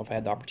 if I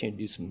had the opportunity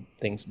to do some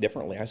things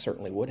differently, I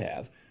certainly would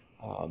have.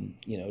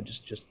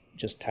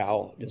 Just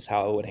how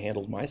I would have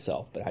handled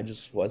myself. But I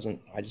just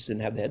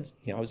didn't have the heads.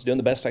 I was doing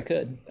the best I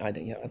could.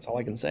 That's all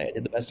I can say. I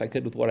did the best I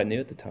could with what I knew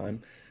at the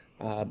time.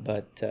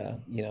 With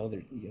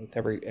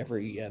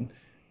every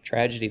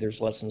tragedy,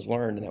 there's lessons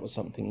learned, and that was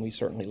something we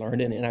certainly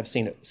learned. And I've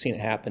seen it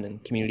happen in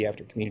community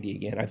after community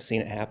again. I've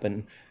seen it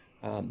happen.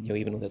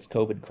 Even with this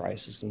COVID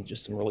crisis, and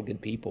just some really good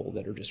people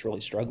that are just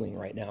really struggling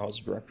right now as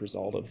a direct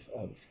result of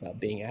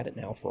being at it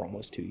now for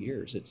almost 2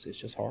 years. It's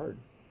just hard.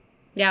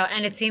 Yeah,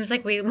 and it seems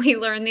like we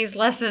learn these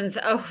lessons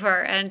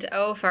over and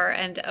over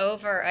and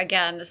over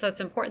again. So it's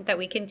important that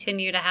we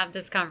continue to have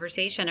this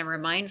conversation and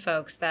remind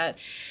folks that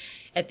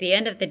at the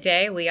end of the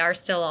day, we are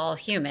still all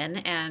human,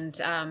 and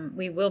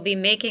we will be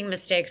making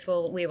mistakes.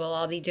 We will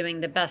all be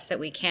doing the best that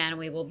we can.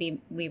 We will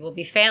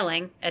be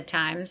failing at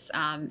times,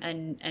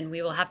 and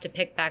we will have to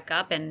pick back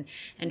up and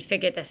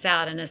figure this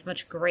out. And as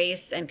much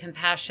grace and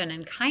compassion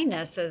and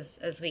kindness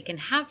as we can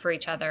have for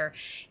each other,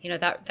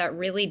 that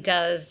really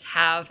does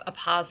have a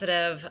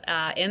positive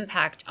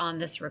impact on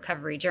this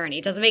recovery journey.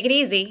 It doesn't make it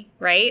easy,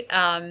 right?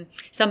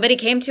 Somebody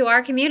came to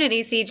our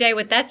community, CJ,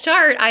 with that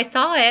chart. I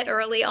saw it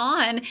early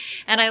on,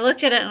 and I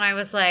looked at it and I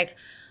was like,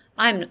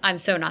 I'm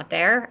so not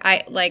there.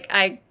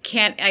 I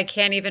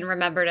can't even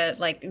remember to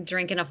like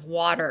drink enough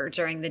water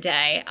during the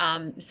day.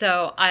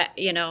 So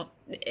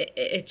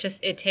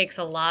it takes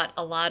a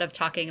lot of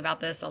talking about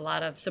this, a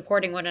lot of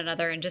supporting one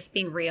another, and just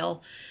being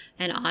real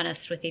and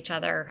honest with each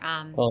other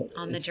Well,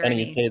 on the it's funny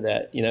you journey. say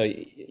that.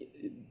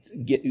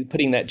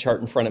 Putting that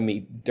chart in front of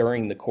me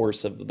during the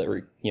course of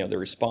the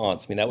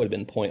response. I mean, that would have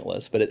been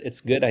pointless. But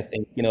it's good. I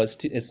think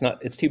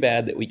it's too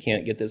bad that we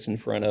can't get this in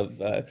front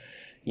of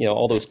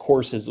all those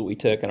courses that we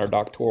took in our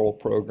doctoral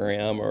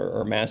program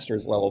or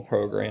master's level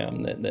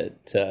program that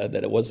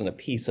it wasn't a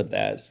piece of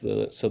that.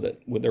 So that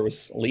there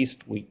was at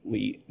least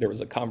there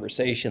was a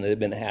conversation that had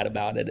been had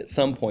about it at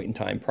some point in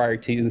time prior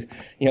to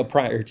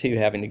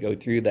having to go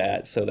through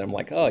that. So that I'm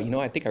like, oh,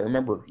 I think I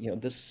remember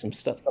this some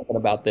stuff something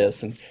about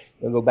this, and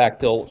we'll go back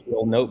to the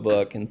old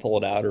notebook and pull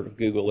it out or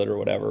Google it or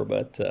whatever.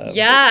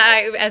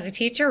 Yeah, as a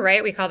teacher,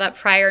 right, we call that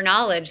prior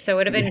knowledge. So it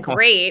would have been Yeah,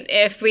 great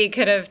if we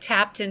could have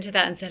tapped into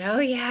that and said, "Oh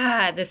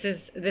yeah, this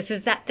is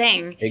that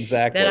thing that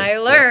exactly. I Yeah,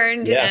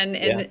 learned, yeah, and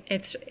yeah,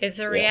 it's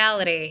a yeah.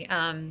 reality."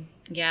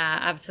 Yeah,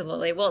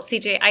 absolutely. Well,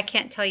 CJ, I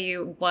can't tell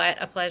you what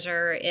a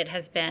pleasure it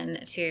has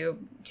been to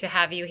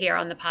have you here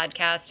on the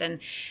podcast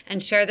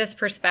and share this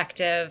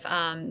perspective.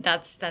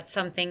 That's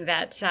something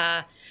those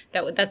are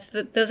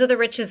the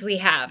riches we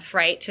have,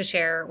 right, to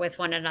share with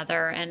one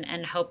another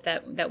and hope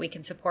that we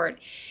can support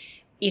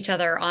each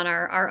other on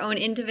our own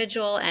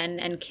individual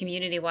and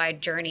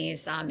community-wide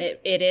journeys.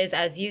 It is,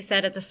 as you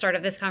said at the start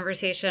of this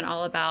conversation,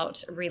 all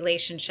about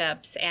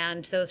relationships,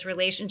 and those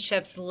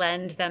relationships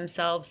lend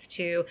themselves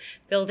to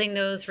building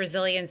those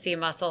resiliency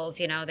muscles.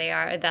 They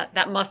are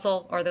that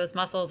muscle, or those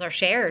muscles are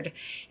shared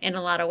in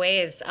a lot of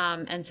ways.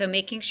 And so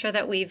making sure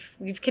that we've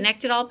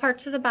connected all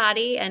parts of the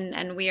body,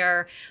 and we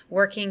are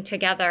working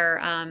together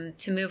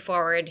to move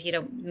forward,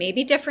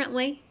 maybe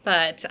differently,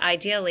 but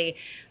ideally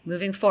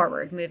moving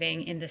forward,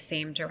 moving in the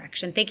same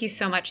direction. Thank you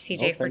so much, Well,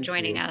 CJ, for thank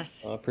joining you.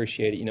 us. I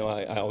appreciate it.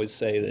 I always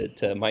say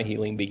that my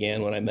healing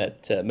began when I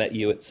met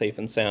you at Safe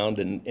and Sound,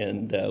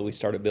 and we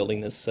started building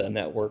this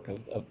network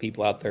of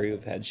people out there who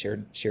have had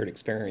shared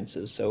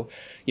experiences. So,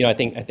 I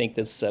think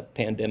this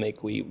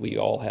pandemic, we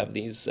all have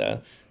this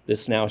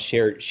now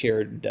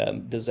shared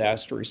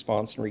disaster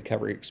response and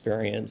recovery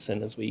experience,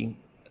 and as we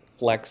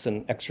flex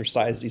and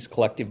exercise these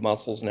collective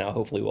muscles now,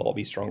 hopefully we'll all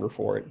be stronger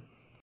for it.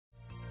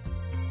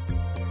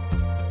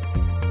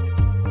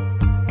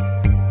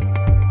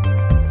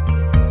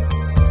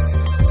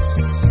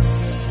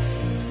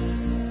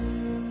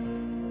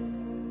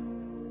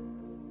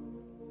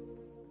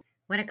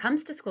 When it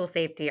comes to school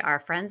safety, our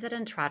friends at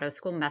Entrado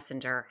School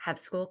Messenger have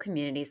school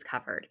communities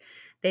covered.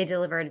 They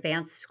deliver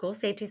advanced school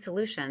safety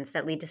solutions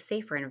that lead to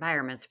safer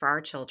environments for our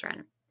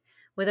children.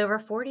 With over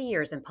 40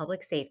 years in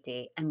public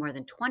safety and more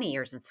than 20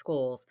 years in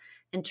schools,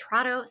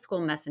 Entrado School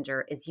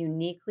Messenger is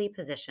uniquely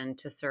positioned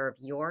to serve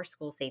your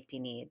school safety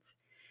needs.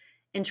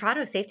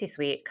 Entrado Safety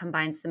Suite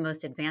combines the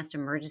most advanced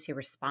emergency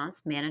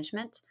response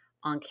management,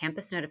 on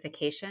campus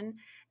notification,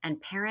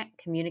 and parent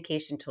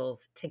communication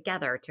tools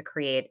together to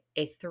create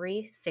a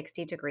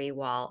 360-degree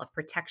wall of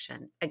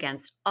protection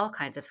against all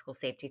kinds of school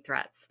safety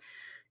threats.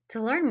 To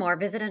learn more,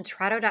 visit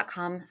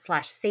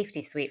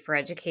entrado.com/safety suite for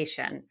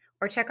education,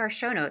 or check our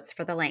show notes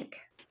for the link.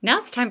 Now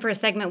it's time for a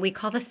segment we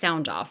call the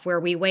Sound Off, where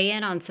we weigh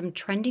in on some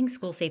trending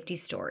school safety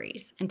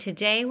stories. And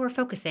today we're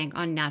focusing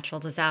on natural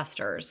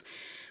disasters.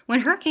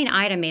 When Hurricane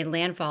Ida made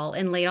landfall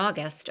in late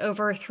August,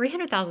 over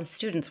 300,000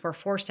 students were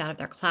forced out of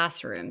their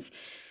classrooms.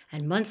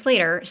 And months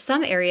later,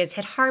 some areas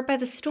hit hard by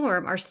the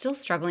storm are still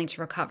struggling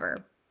to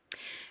recover.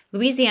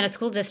 Louisiana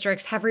school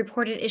districts have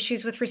reported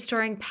issues with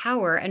restoring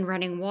power and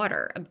running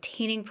water,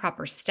 obtaining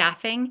proper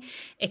staffing,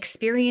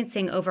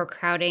 experiencing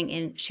overcrowding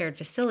in shared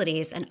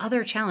facilities, and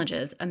other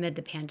challenges amid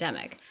the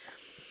pandemic.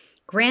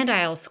 Grand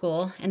Isle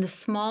School in the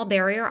small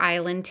barrier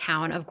island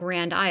town of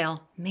Grand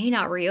Isle may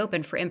not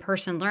reopen for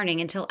in-person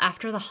learning until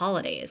after the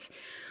holidays.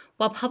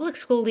 While public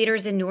school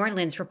leaders in New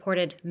Orleans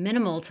reported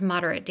minimal to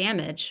moderate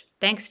damage,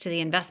 thanks to the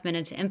investment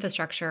into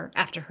infrastructure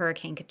after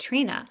Hurricane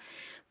Katrina,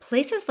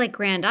 places like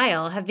Grand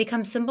Isle have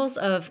become symbols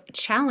of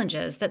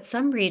challenges that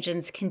some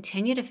regions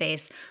continue to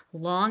face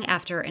long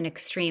after an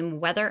extreme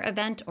weather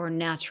event or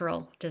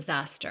natural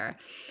disaster.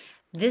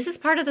 This is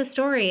part of the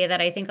story that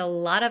I think a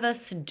lot of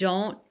us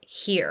don't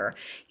hear.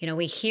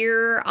 We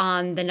hear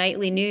on the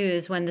nightly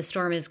news when the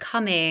storm is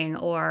coming,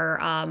 or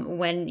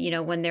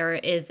when there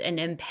is an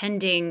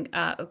impending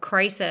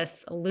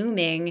crisis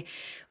looming.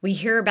 We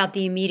hear about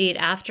the immediate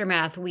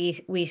aftermath.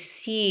 We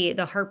see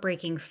the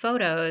heartbreaking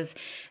photos,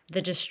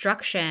 the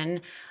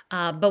destruction,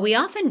 but we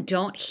often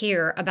don't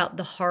hear about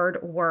the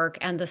hard work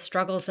and the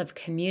struggles of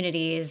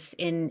communities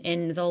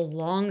in the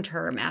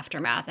long-term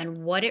aftermath,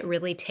 and what it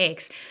really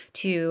takes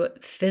to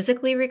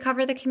physically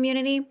recover the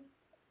community,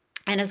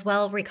 and as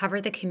well recover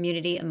the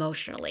community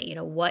emotionally.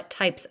 What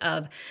types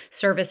of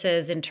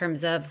services in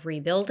terms of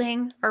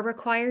rebuilding are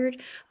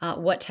required,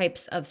 what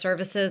types of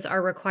services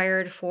are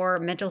required for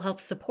mental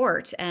health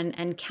support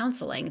and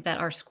counseling that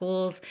our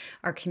schools,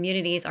 our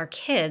communities, our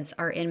kids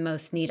are in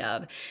most need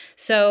of.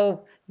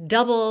 So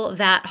double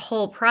that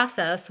whole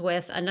process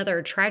with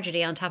another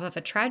tragedy on top of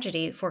a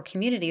tragedy for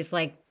communities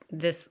like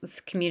this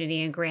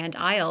community in Grand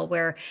Isle,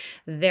 where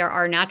there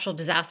are natural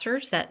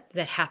disasters that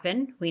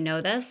happen. We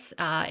know this,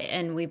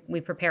 and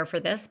we prepare for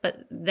this.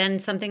 But then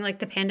something like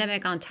the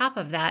pandemic on top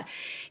of that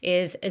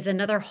is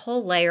another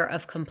whole layer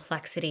of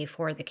complexity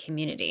for the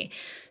community.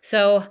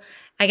 So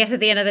I guess at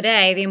the end of the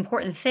day, the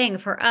important thing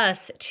for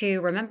us to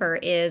remember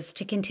is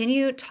to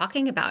continue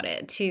talking about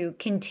it, to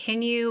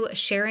continue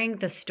sharing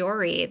the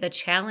story, the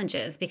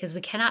challenges, because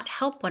we cannot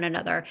help one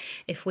another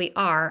if we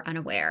are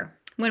unaware.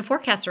 When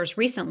forecasters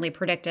recently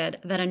predicted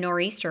that a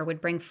nor'easter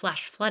would bring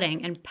flash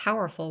flooding and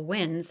powerful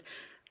winds,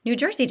 New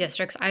Jersey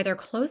districts either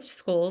closed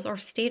schools or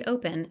stayed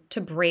open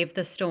to brave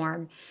the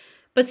storm.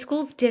 But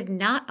schools did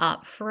not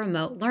opt for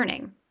remote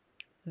learning.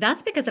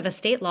 That's because of a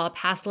state law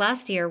passed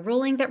last year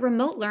ruling that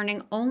remote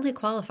learning only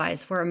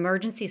qualifies for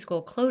emergency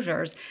school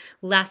closures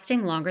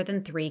lasting longer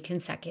than 3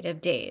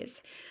 consecutive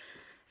days.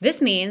 This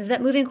means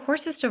that moving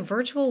courses to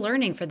virtual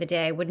learning for the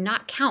day would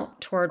not count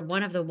toward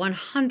one of the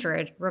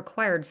 100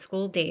 required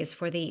school days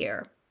for the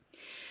year.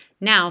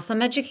 Now,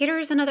 some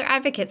educators and other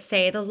advocates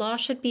say the law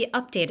should be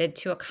updated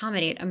to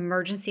accommodate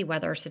emergency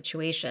weather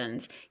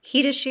situations,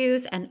 heat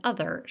issues, and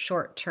other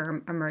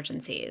short-term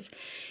emergencies.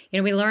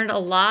 We learned a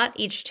lot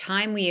each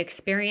time we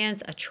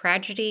experience a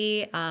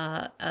tragedy,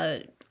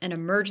 an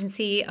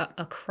emergency,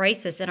 a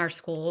crisis in our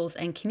schools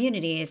and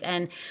communities.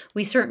 And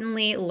we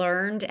certainly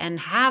learned and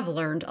have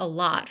learned a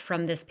lot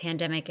from this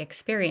pandemic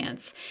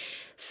experience.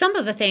 Some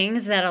of the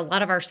things that a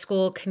lot of our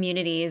school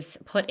communities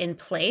put in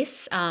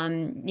place,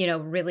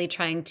 really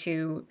trying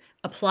to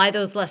apply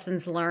those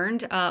lessons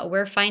learned,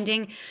 we're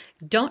finding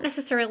don't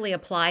necessarily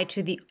apply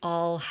to the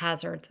all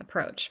hazards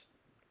approach.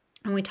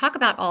 When we talk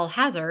about all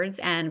hazards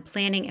and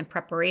planning and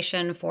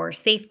preparation for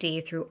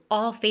safety through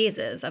all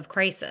phases of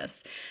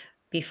crisis,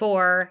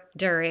 before,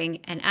 during,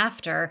 and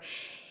after,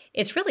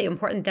 it's really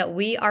important that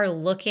we are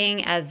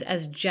looking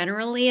as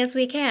generally as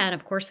we can.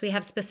 Of course, we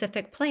have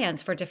specific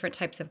plans for different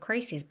types of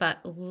crises,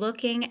 but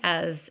looking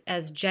as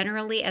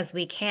generally as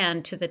we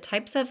can to the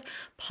types of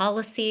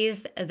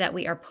policies that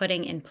we are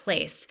putting in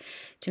place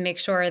to make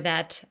sure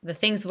that the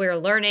things we're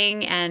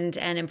learning and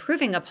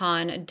improving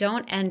upon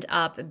don't end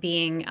up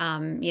being,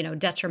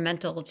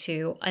 detrimental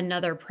to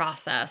another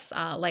process,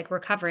 like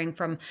recovering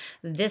from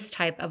this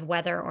type of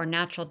weather or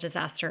natural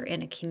disaster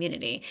in a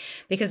community.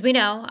 Because we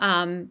know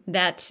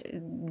that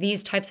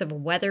these types of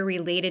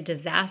weather-related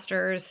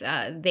disasters,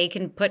 they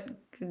can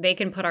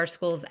put our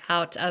schools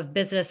out of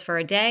business for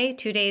a day,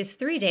 2 days,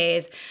 3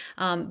 days.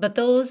 But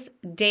those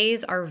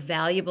days are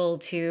valuable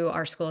to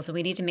our schools. And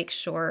we need to make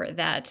sure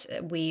that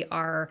we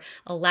are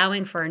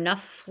allowing for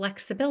enough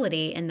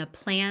flexibility in the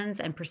plans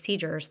and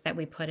procedures that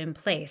we put in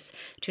place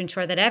to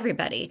ensure that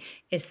everybody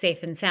is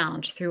safe and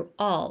sound through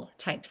all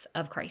types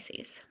of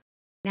crises.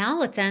 Now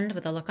let's end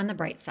with a look on the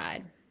bright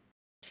side.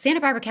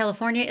 Santa Barbara,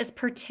 California is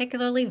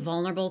particularly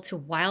vulnerable to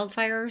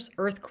wildfires,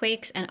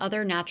 earthquakes, and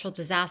other natural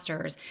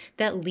disasters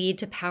that lead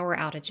to power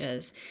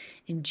outages.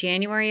 In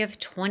January of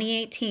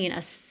 2018,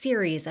 a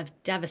series of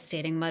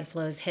devastating mud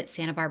flows hit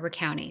Santa Barbara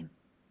County.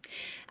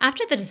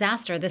 After the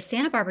disaster, the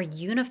Santa Barbara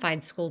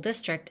Unified School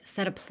District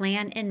set a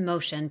plan in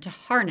motion to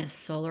harness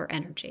solar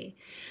energy.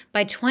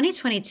 By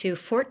 2022,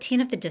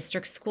 14 of the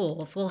district's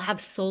schools will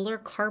have solar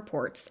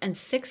carports and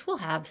 6 will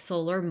have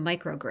solar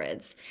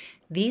microgrids.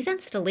 These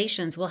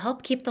installations will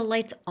help keep the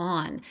lights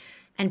on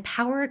and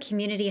power a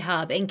community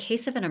hub in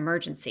case of an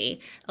emergency,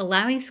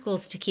 allowing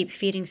schools to keep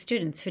feeding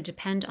students who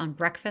depend on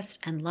breakfast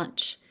and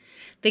lunch.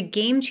 The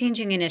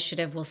game-changing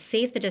initiative will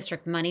save the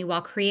district money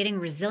while creating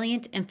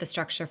resilient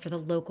infrastructure for the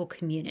local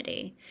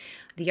community.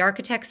 The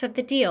architects of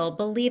the deal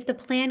believe the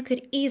plan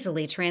could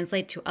easily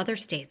translate to other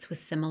states with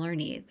similar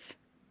needs.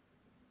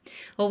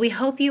 Well, we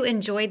hope you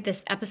enjoyed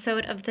this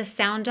episode of The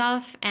Sound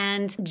Off,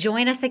 and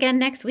join us again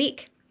next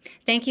week.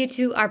 Thank you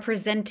to our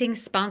presenting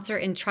sponsor,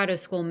 Intrado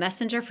School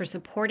Messenger, for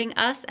supporting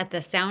us at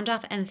The Sound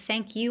Off, and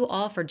thank you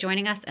all for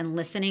joining us and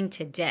listening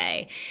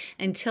today.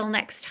 Until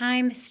next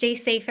time, stay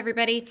safe,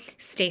 everybody.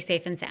 Stay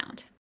safe and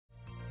sound.